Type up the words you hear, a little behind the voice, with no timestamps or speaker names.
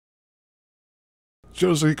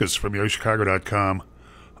Joe Zekas from YoChicago.com.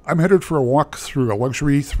 I'm headed for a walk through a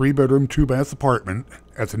luxury 3-bedroom, 2-bath apartment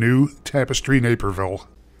at the new Tapestry Naperville.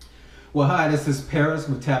 Well, hi, this is Paris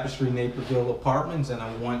with Tapestry Naperville Apartments, and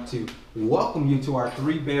I want to welcome you to our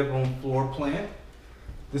 3-bedroom floor plan.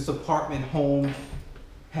 This apartment home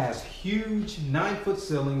has huge 9-foot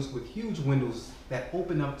ceilings with huge windows that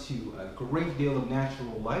open up to a great deal of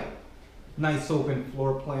natural light. Nice open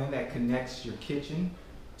floor plan that connects your kitchen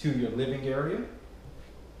to your living area.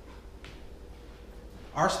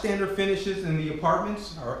 Our standard finishes in the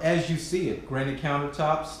apartments are as you see it: granite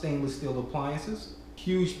countertops, stainless steel appliances,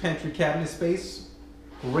 huge pantry cabinet space,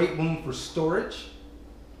 great room for storage.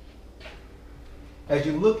 As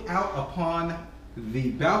you look out upon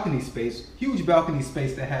the balcony space, huge balcony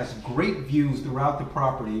space that has great views throughout the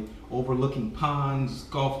property, overlooking ponds,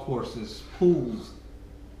 golf courses, pools.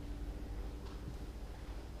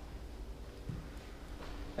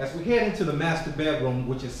 As we head into the master bedroom,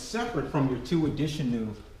 which is separate from your 2 additional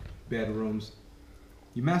bedrooms,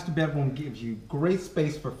 your master bedroom gives you great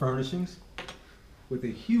space for furnishings with a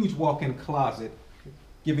huge walk-in closet,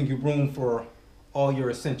 giving you room for all your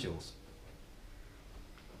essentials.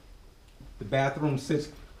 The bathroom sits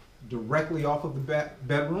directly off of the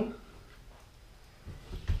bedroom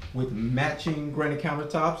with matching granite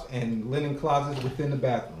countertops and linen closets within the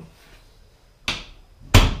bathroom.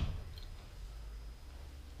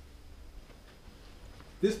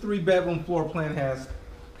 This 3-bedroom floor plan has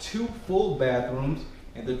 2 full bathrooms,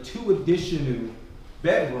 and the 2 additional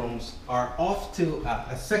bedrooms are off to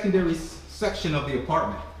a secondary section of the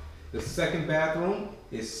apartment. The second bathroom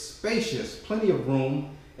is spacious, plenty of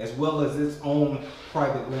room, as well as its own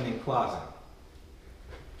private linen closet.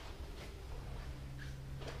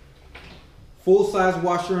 Full-size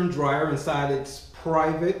washer and dryer inside its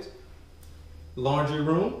private laundry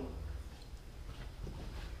room,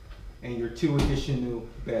 and your 2 additional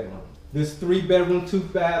bedrooms. This 3-bedroom,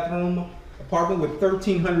 2-bathroom apartment with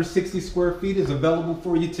 1,360 square feet is available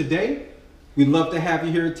for you today. We'd love to have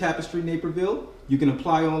you here at Tapestry Naperville. You can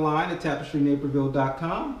apply online at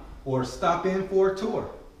tapestrynaperville.com or stop in for a tour.